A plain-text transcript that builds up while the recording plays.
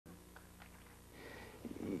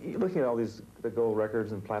looking at all these, the gold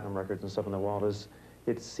records and platinum records and stuff on the wall,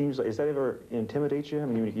 it seems like, does that ever intimidate you? I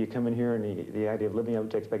mean, you come in here and the idea of living up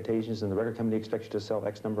to expectations, and the record company expects you to sell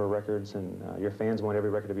X number of records, and your fans want every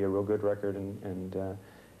record to be a real good record, and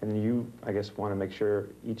you, I guess, want to make sure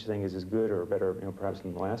each thing is as good or better, you know, perhaps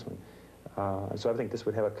than the last one. So I think this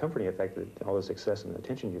would have a comforting effect, that all the success and the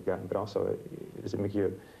attention you've gotten, but also, does it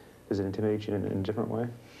intimidate you in a different way?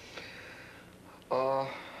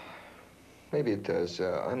 Maybe it does.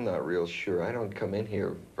 I'm not real sure. I don't come in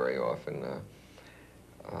here very often.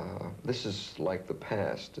 This is like the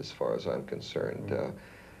past, as far as I'm concerned.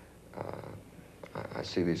 I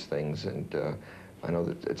see these things, and I know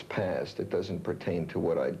that it's past. It doesn't pertain to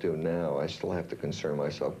what I do now. I still have to concern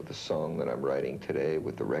myself with the song that I'm writing today,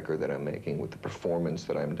 with the record that I'm making, with the performance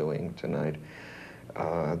that I'm doing tonight.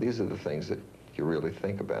 These are the things that you really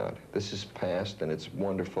think about. This is past, and it's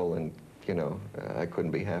wonderful, and you know, I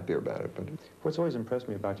couldn't be happier about it. But what's always impressed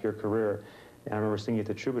me about your career, and I remember seeing you at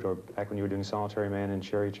the Troubadour back when you were doing Solitary Man and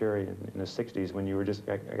Cherry Cherry in the 60s, when you were just,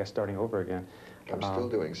 I guess, starting over again. I'm still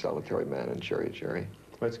doing Solitary Man and Cherry Cherry.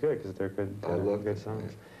 Well, that's good, because they're good, I love good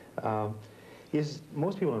songs.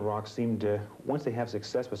 Most people in rock seem to, once they have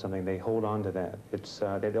success with something, they hold on to that.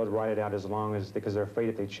 They'll ride it out as long as, because they're afraid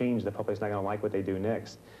if they change, the public's not going to like what they do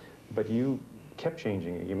next. But you kept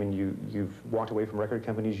changing. I mean, you've walked away from record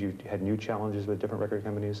companies. You had new challenges with different record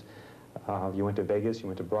companies. You went to Vegas. You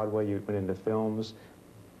went to Broadway. You went into films.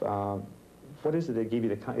 What is it that gave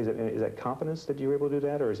you the? Is that confidence that you were able to do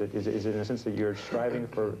that, or is it in a sense that you're striving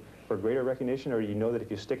for greater recognition, or you know that if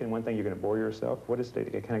you stick in one thing, you're going to bore yourself? What is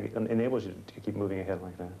it that kind of enables you to keep moving ahead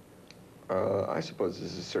like that? I suppose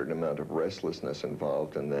there's a certain amount of restlessness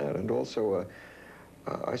involved in that, and also.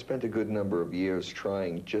 I spent a good number of years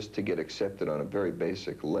trying just to get accepted on a very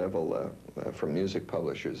basic level from music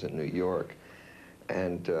publishers in New York.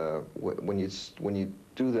 And when you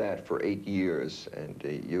do that for 8 years and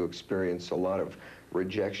you experience a lot of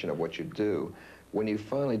rejection of what you do, when you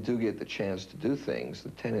finally do get the chance to do things, the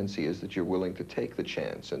tendency is that you're willing to take the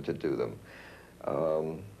chance and to do them.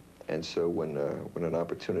 And so when an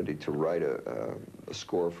opportunity to write a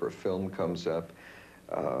score for a film comes up,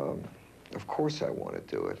 of course I want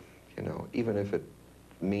to do it, you know, even if it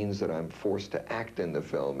means that I'm forced to act in the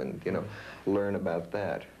film and, you know, learn about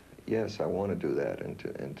that. Yes, I want to do that, and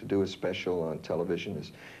to do a special on television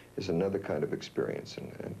is another kind of experience,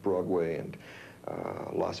 and Broadway and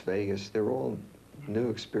Las Vegas, they're all new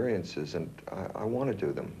experiences, and I want to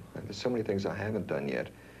do them. And there's so many things I haven't done yet.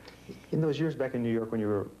 In those years back in New York when you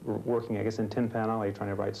were working, I guess, in Tin Pan Alley, trying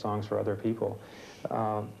to write songs for other people,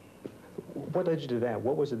 what led you to that?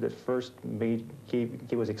 What was it that first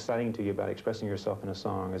was exciting to you about expressing yourself in a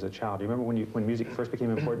song as a child? Do you remember when music first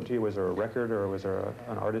became important to you? Was there a record, or was there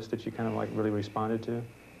an artist that you kind of like really responded to?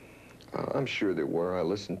 I'm sure there were. I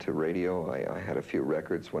listened to radio. I had a few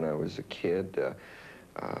records when I was a kid.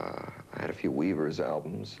 I had a few Weavers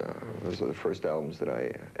albums. Those are the first albums that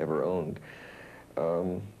I ever owned.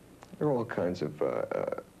 There were all kinds of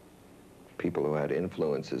people who had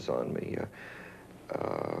influences on me.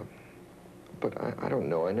 But I don't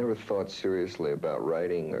know. I never thought seriously about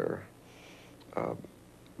writing or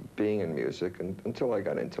being in music until I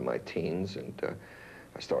got into my teens, and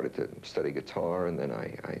I started to study guitar, and then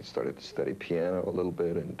I started to study piano a little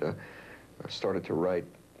bit, and I started to write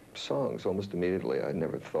songs almost immediately. I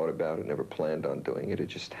never thought about it, never planned on doing it. It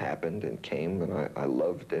just happened and came, and I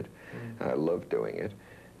loved it. I loved doing it.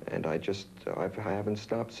 And I haven't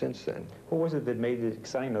stopped since then. What was it that made it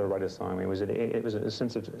exciting to write a song? I mean, was it a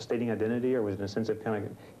sense of stating identity, or was it a sense of kind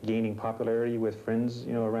of gaining popularity with friends,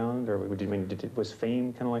 you know, around, or was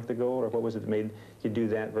fame kind of like the goal, or what was it that made you do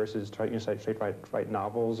that versus try, you know, write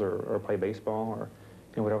novels or play baseball, or,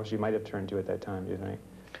 you know, what else you might have turned to at that time? Do you think?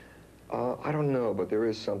 I don't know, but there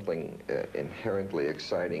is something inherently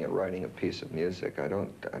exciting in writing a piece of music. I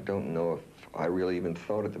don't know if I really even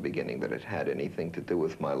thought at the beginning that it had anything to do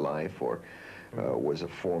with my life or was a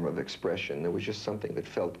form of expression. There was just something that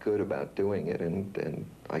felt good about doing it, and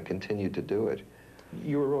I continued to do it.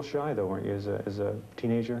 You were real shy, though, weren't you, as a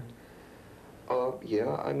teenager?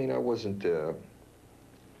 Yeah, I mean, I wasn't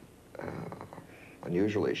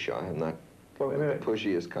unusually shy. I'm not the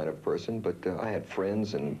pushiest kind of person, but I had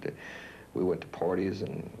friends, and we went to parties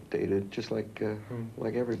and dated just like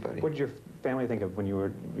like everybody. What did your family think of when you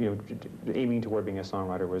were, you know, aiming toward being a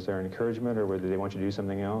songwriter? Was there encouragement, or did they want you to do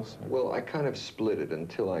something else? Well, I kind of split it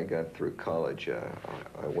until I got through college.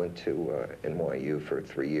 I went to NYU for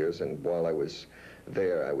 3 years, and while I was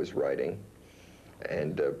there, I was writing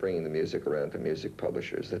and bringing the music around to music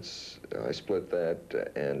publishers. I split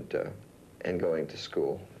that and going to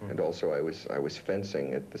school, and also I was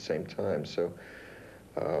fencing at the same time. So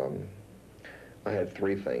Um, I had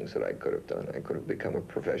three things that I could have done. I could have become a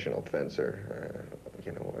professional fencer,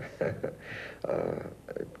 you know,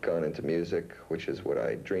 gone into music, which is what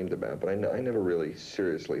I dreamed about, but I never really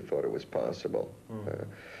seriously thought it was possible.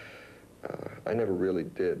 I never really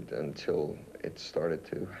did until it started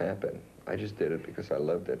to happen. I just did it because I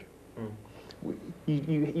loved it.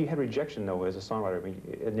 You had rejection, though, as a songwriter, I mean,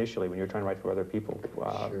 initially, when you were trying to write for other people.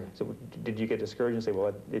 Sure. So did you get discouraged and say,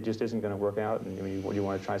 well, it just isn't going to work out, and you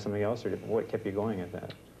want to try something else, or what kept you going at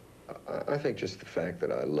that? I think just the fact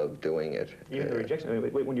that I love doing it. Even the rejection, I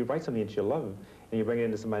mean, when you write something that you love, and you bring it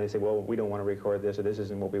into somebody and say, well, we don't want to record this, or this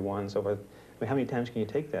isn't what we want, and so forth, I mean, how many times can you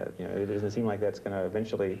take that? You know, it doesn't seem like that's going to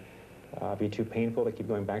eventually be too painful to keep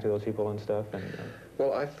going back to those people and stuff.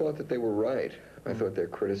 Well, I thought that they were right. I thought their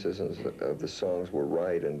criticisms of the songs were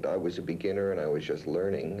right, and I was a beginner and I was just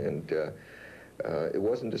learning, and it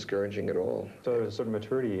wasn't discouraging at all. So there was a sort of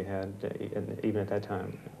maturity you had even at that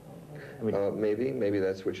time. I mean, maybe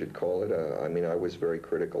that's what you'd call it. I mean, I was very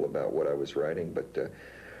critical about what I was writing, but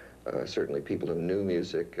certainly people who knew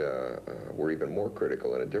music were even more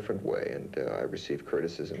critical in a different way, and I received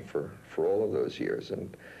criticism for all of those years,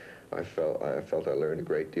 and I felt I learned a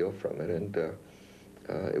great deal from it, and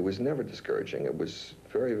it was never discouraging. It was a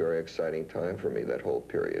very, very exciting time for me, that whole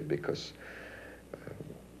period, because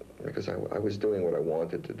I was doing what I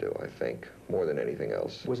wanted to do, I think, more than anything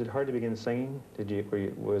else. was it hard to begin singing? Were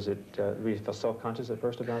you feel self-conscious at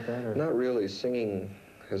first about that? Or? Not really. Singing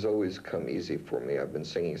has always come easy for me. I've been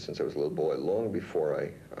singing since I was a little boy, long before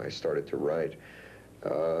I started to write.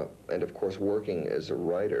 And of course, working as a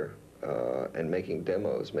writer and making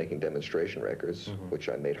demos, making demonstration records, which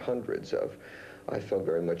I made hundreds of, I felt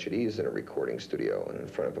very much at ease in a recording studio and in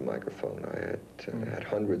front of a microphone. I had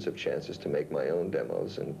hundreds of chances to make my own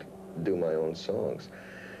demos and do my own songs.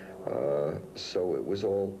 So it was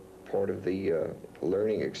all part of the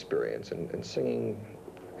learning experience, and singing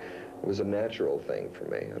was a natural thing for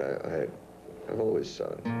me, and I've always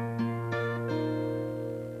sung.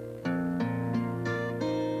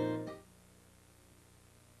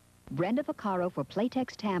 Brenda Vaccaro for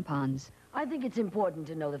Playtex tampons. I think it's important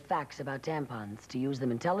to know the facts about tampons, to use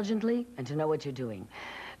them intelligently, and to know what you're doing.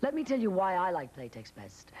 Let me tell you why I like Playtex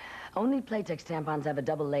best. Only Playtex tampons have a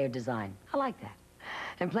double-layered design. I like that.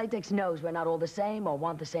 And Playtex knows we're not all the same or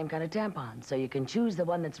want the same kind of tampon, so you can choose the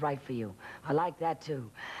one that's right for you. I like that, too.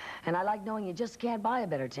 And I like knowing you just can't buy a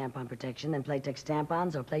better tampon protection than Playtex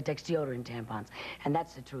tampons or Playtex deodorant tampons. And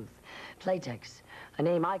that's the truth. Playtex, a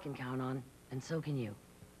name I can count on, and so can you.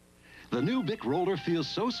 The new Bic roller feels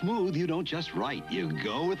so smooth you don't just write, you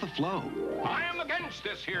go with the flow. I am against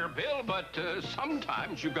this here, Bill, but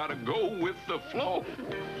sometimes you gotta go with the flow.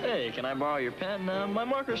 Hey, can I borrow your pen? My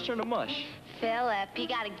marker's turned to mush. Philip, you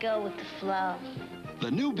gotta go with the flow.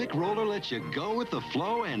 The new Bic roller lets you go with the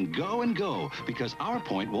flow and go, because our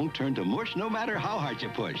point won't turn to mush no matter how hard you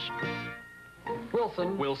push.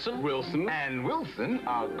 Wilson, and Wilson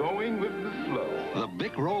are going with the flow. The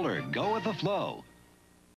Bic roller, go with the flow.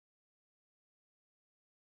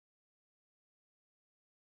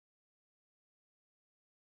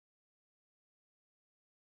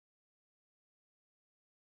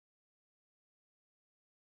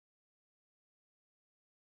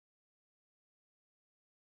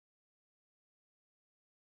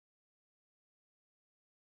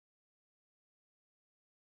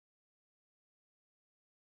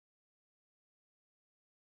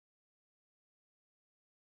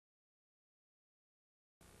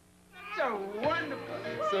 It's a wonderful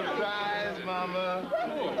surprise, Mama.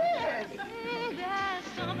 Yes. There's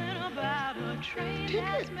something about a train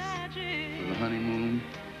that's magic. For the honeymoon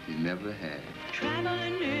you never had.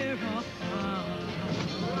 Traveling near or far.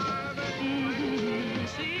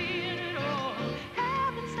 Seeing it all,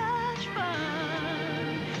 having such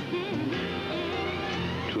fun.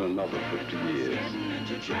 To another 50 years. Getting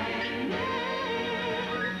into training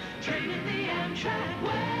the Amtrak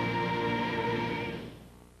way.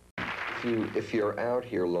 If you're out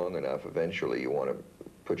here long enough, eventually you want to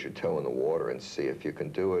put your toe in the water and see if you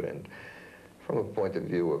can do it. And from a point of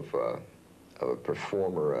view of a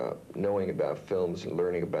performer, knowing about films and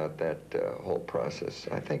learning about that whole process,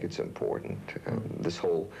 I think it's important. This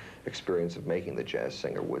whole experience of making The Jazz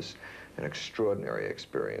Singer was an extraordinary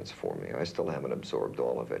experience for me. I still haven't absorbed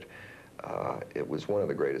all of it. It was one of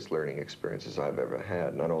the greatest learning experiences I've ever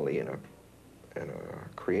had, not only in a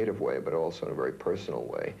creative way, but also in a very personal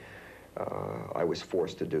way. I was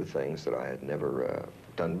forced to do things that I had never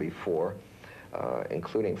done before,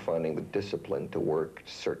 including finding the discipline to work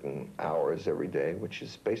certain hours every day, which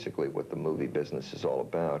is basically what the movie business is all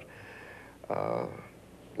about.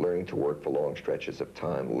 learning to work for long stretches of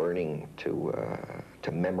time, learning to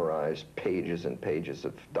memorize pages and pages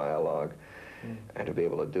of dialogue, and to be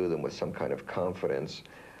able to do them with some kind of confidence.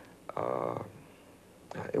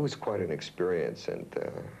 It was quite an experience, and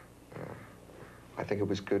I think it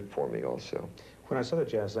was good for me also. When I saw The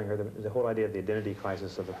Jazz Singer, the whole idea of the identity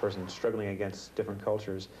crisis of the person struggling against different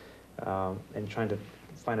cultures and trying to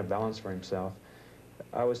find a balance for himself,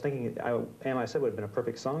 I was thinking, Am I Said would have been a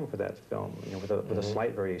perfect song for that film, you know, with a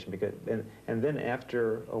slight variation. Because, and then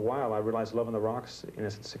after a while, I realized Love on the Rocks, in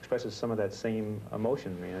a sense, expresses some of that same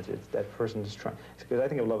emotion. I mean, it's that person's trying. Because I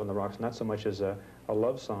think of Love on the Rocks not so much as a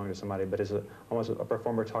love song to somebody, but as almost a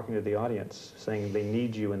performer talking to the audience, saying they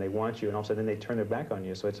need you and they want you, and all of a sudden they turn their back on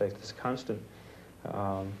you. So it's like this constant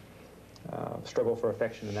struggle for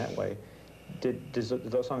affection in that way. Do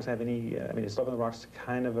those songs have any, I mean, is Love on the Rocks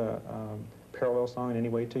kind of a parallel song in any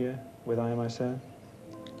way to you with I Am I Said?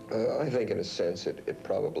 I think in a sense it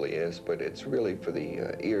probably is, but it's really for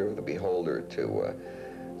the ear of the beholder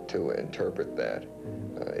to interpret that.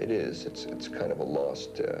 It's kind of a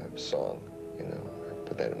lost song, you know. I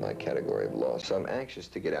put that in my category of lost. So I'm anxious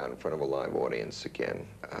to get out in front of a live audience again.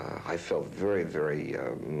 I felt very, very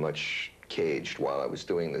much caged while I was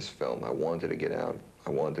doing this film. I wanted to get out. I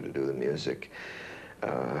wanted to do the music.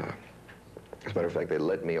 As a matter of fact, they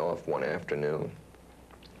let me off one afternoon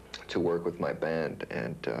to work with my band,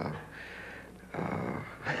 and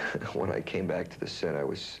when I came back to the set, I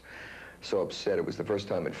was so upset. It was the first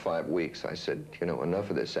time in 5 weeks. I said, you know,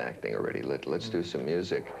 enough of this acting already. Let's do some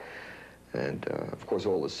music. And of course,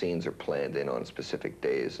 all the scenes are planned in on specific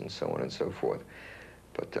days and so on and so forth.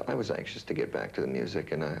 But I was anxious to get back to the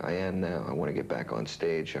music, and I am now. I want to get back on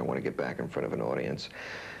stage. I want to get back in front of an audience.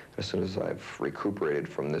 As soon as I've recuperated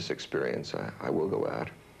from this experience, I will go out.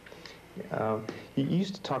 You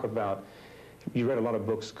used to talk about, you read a lot of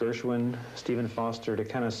books, Gershwin, Stephen Foster, to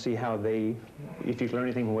kind of see how they, if you learn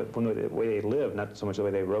anything from the way they live, not so much the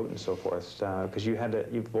way they wrote and so forth, because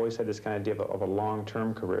you've always had this kind of idea of a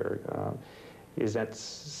long-term career. Is that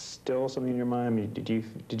still something in your mind? I mean,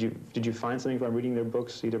 did you find something from reading their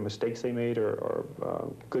books, either mistakes they made or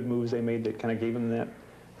good moves they made that kind of gave them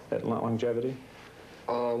that longevity?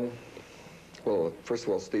 Well, first of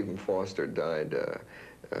all, Stephen Foster died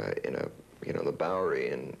in the Bowery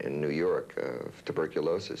in New York of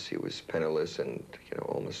tuberculosis. He was penniless and, you know,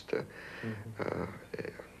 almost,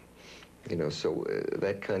 you know, so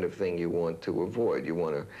that kind of thing you want to avoid. You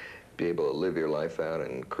want to be able to live your life out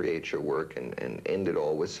and create your work and end it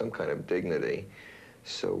all with some kind of dignity.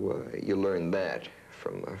 So you learn that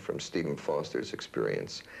from Stephen Foster's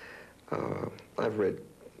experience. I've read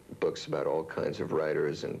books about all kinds of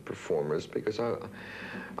writers and performers because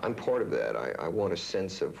I'm part of that. I want a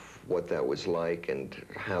sense of what that was like and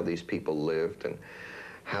how these people lived and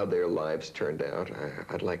how their lives turned out.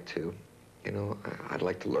 I'd like to, you know, I'd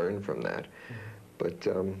like to learn from that. But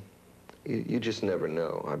you just never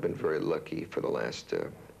know. I've been very lucky for the last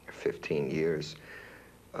 15 years.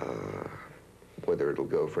 Whether it'll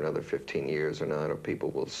go for another 15 years or not, or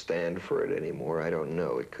people will stand for it anymore, I don't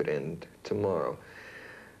know. It could end tomorrow.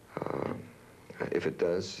 If it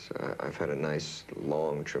does, I've had a nice,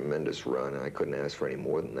 long, tremendous run. I couldn't ask for any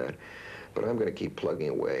more than that. But I'm going to keep plugging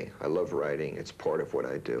away. I love writing. It's part of what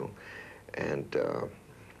I do. And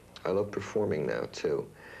I love performing now, too.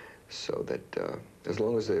 So that as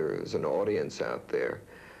long as there is an audience out there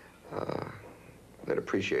that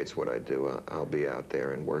appreciates what I do, I'll be out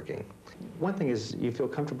there and working. One thing is you feel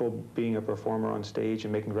comfortable being a performer on stage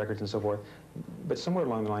and making records and so forth, but somewhere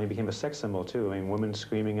along the line you became a sex symbol too. I mean, women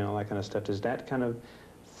screaming and all that kind of stuff. Does that kind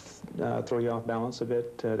of throw you off balance a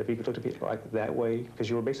bit? That people look at people like that way?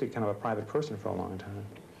 Because you were basically kind of a private person for a long time.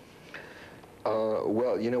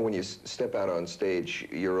 Well, you know, when you step out on stage,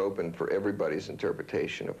 you're open for everybody's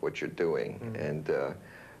interpretation of what you're doing, and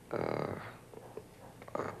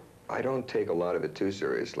I don't take a lot of it too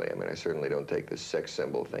seriously. I mean, I certainly don't take this sex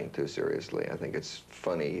symbol thing too seriously. I think it's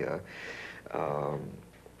funny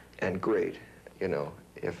and great, you know,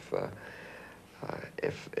 if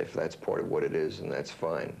that's part of what it is, and that's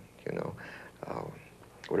fine, you know.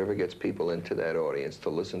 Whatever gets people into that audience to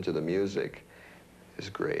listen to the music is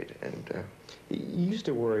great. And you used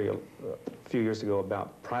to worry a few years ago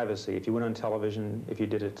about privacy. If you went on television, if you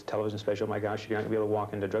did a television special, my gosh, you're not going to be able to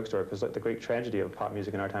walk into a drugstore, because like, the great tragedy of pop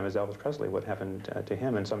music in our time is Elvis Presley, what happened to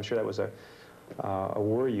him. And so I'm sure that was a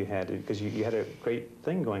worry you had, because you had a great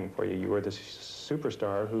thing going for you. You were this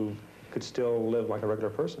superstar who could still live like a regular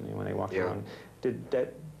person when they walked around. Did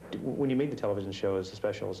that, when you made the television shows, the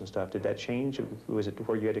specials and stuff, did that change? Was it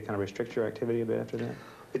where you had to kind of restrict your activity a bit after that?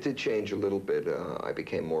 It did change a little bit. I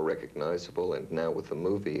became more recognizable, and now with the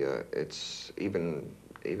movie, it's even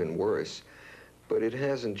even worse. But it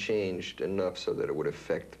hasn't changed enough so that it would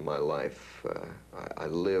affect my life. I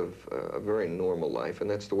live a very normal life, and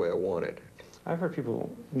that's the way I want it. I've heard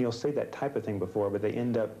people, say that type of thing before, but they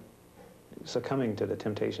end up succumbing to the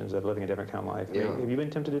temptations of living a different kind of life. Yeah. Have you been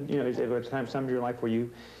tempted to, is there a time in your life where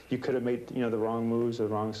you could have made, the wrong moves or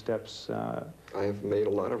the wrong steps? I have made a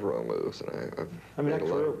lot of wrong moves, and I mean,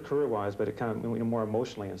 not career-wise, but it kind of, more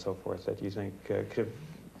emotionally and so forth, that you think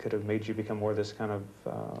could have made you become more this kind of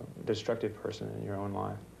destructive person in your own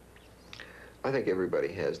life? I think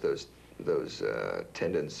everybody has those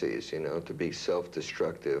tendencies, to be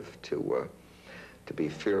self-destructive, to be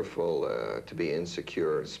fearful, to be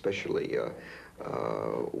insecure, especially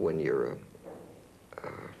when you're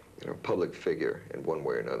a public figure in one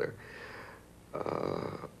way or another.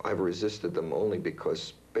 I've resisted them only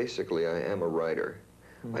because basically I am a writer.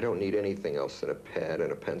 I don't need anything else than a pad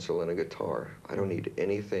and a pencil and a guitar. I don't need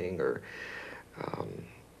anything, or,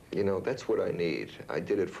 that's what I need. I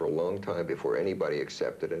did it for a long time before anybody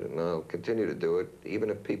accepted it, and I'll continue to do it even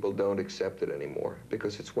if people don't accept it anymore,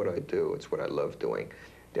 because it's what I do. It's what I love doing.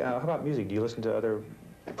 How about music? Do you listen to other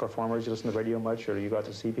performers? Do you listen to radio much, or do you go out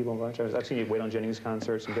to see people much? I've seen you wait on Jennings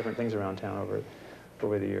concerts and different things around town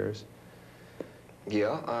over the years.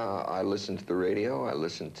 Yeah, I listen to the radio. I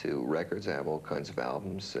listen to records. I have all kinds of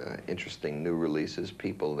albums, interesting new releases,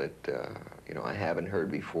 people that, I haven't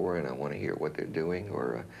heard before, and I want to hear what they're doing.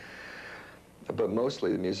 But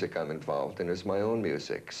mostly the music I'm involved in is my own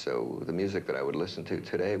music. So the music that I would listen to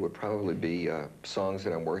today would probably be songs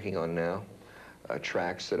that I'm working on now,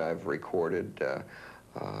 tracks that I've recorded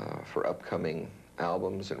for upcoming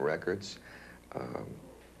albums and records.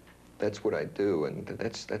 That's what I do, and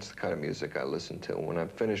that's the kind of music I listen to. When I'm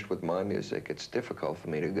finished with my music, it's difficult for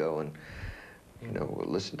me to go and,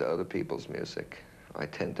 listen to other people's music. I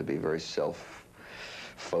tend to be very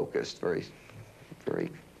self-focused, very, very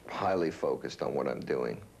highly focused on what I'm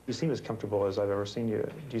doing. You seem as comfortable as I've ever seen you.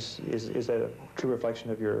 Is that a true reflection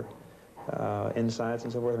of your insides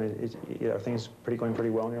and so forth? I mean, are things going pretty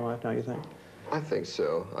well in your life now, you think? I think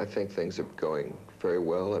so. I think things are going very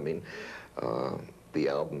well. I mean, the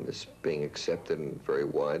album is being accepted very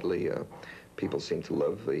widely. People seem to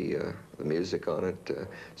love the music on it,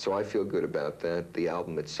 so I feel good about that. The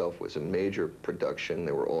album itself was a major production.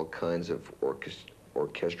 There were all kinds of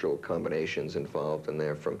orchestral combinations involved in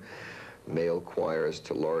there, from male choirs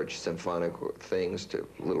to large symphonic things to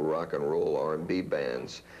little rock and roll R&B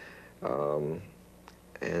bands. And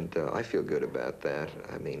I feel good about that.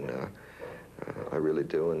 I mean, I really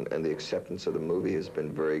do, and the acceptance of the movie has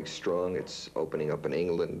been very strong. It's opening up in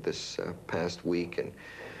England this past week and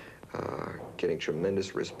getting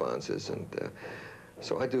tremendous responses, and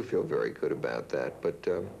so I do feel very good about that. But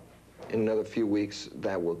in another few weeks,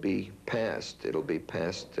 that will be past. It'll be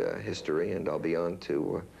past history, and I'll be on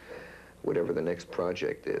to whatever the next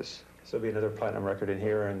project is. So it'll be another platinum record in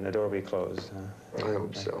here, and the door will be closed. I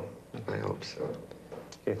hope so. I hope so.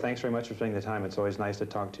 Okay, thanks very much for spending the time. It's always nice to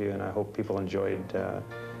talk to you, and I hope people enjoyed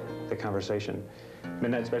the conversation.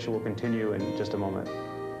 Midnight Special will continue in just a moment.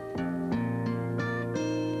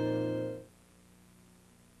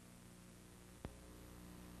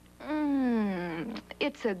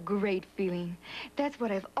 It's a great feeling. That's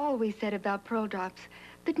what I've always said about Pearl Drops.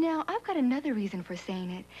 But now I've got another reason for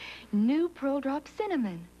saying it. New Pearl Drop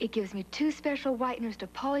Cinnamon. It gives me 2 special whiteners to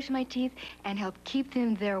polish my teeth and help keep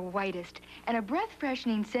them their whitest. And a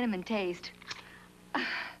breath-freshening cinnamon taste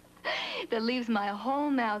that leaves my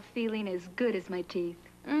whole mouth feeling as good as my teeth.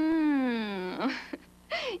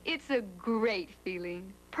 It's a great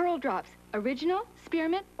feeling. Pearl Drops, original,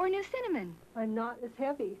 spearmint, or new cinnamon. I'm not as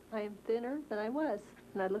heavy. I am thinner than I was,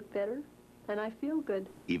 and I look better, and I feel good.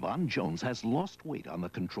 Yvonne Jones has lost weight on the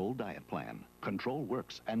Control diet plan. Control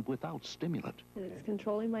works and without stimulant. And it's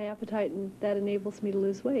controlling my appetite, and that enables me to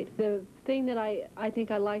lose weight. The thing that I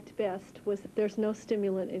think I liked best was that there's no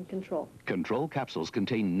stimulant in Control. Control capsules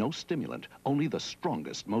contain no stimulant, only the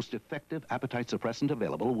strongest, most effective appetite suppressant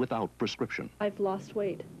available without prescription. I've lost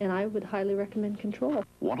weight, and I would highly recommend Control.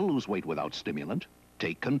 Want to lose weight without stimulant?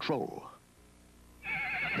 Take Control.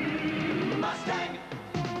 Mustang!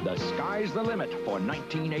 The sky's the limit for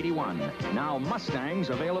 1981. Now Mustangs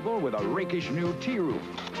available with a rakish new T-roof.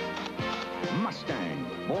 Mustang,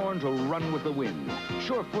 born to run with the wind,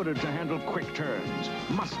 sure-footed to handle quick turns.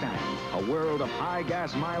 Mustang, a world of high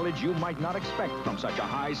gas mileage you might not expect from such a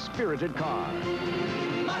high-spirited car.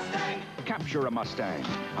 Mustang! Capture a Mustang,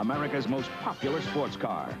 America's most popular sports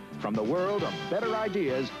car. From the world of better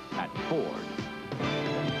ideas at Ford.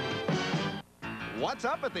 What's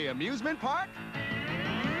up at the amusement park?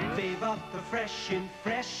 Fave up the fresh and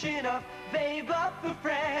freshen up. Fave up the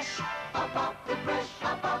fresh. Up the fresh,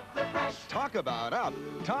 up the fresh. Talk about up.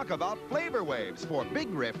 Talk about flavor waves for big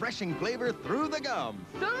refreshing flavor through the gum.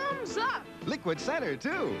 Thumbs up. Liquid center,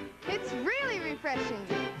 too. It's really refreshing.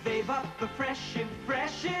 Fave up the fresh and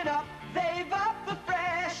freshen up. Fave up the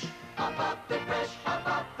fresh. Up the fresh,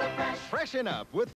 up the fresh. Freshen up with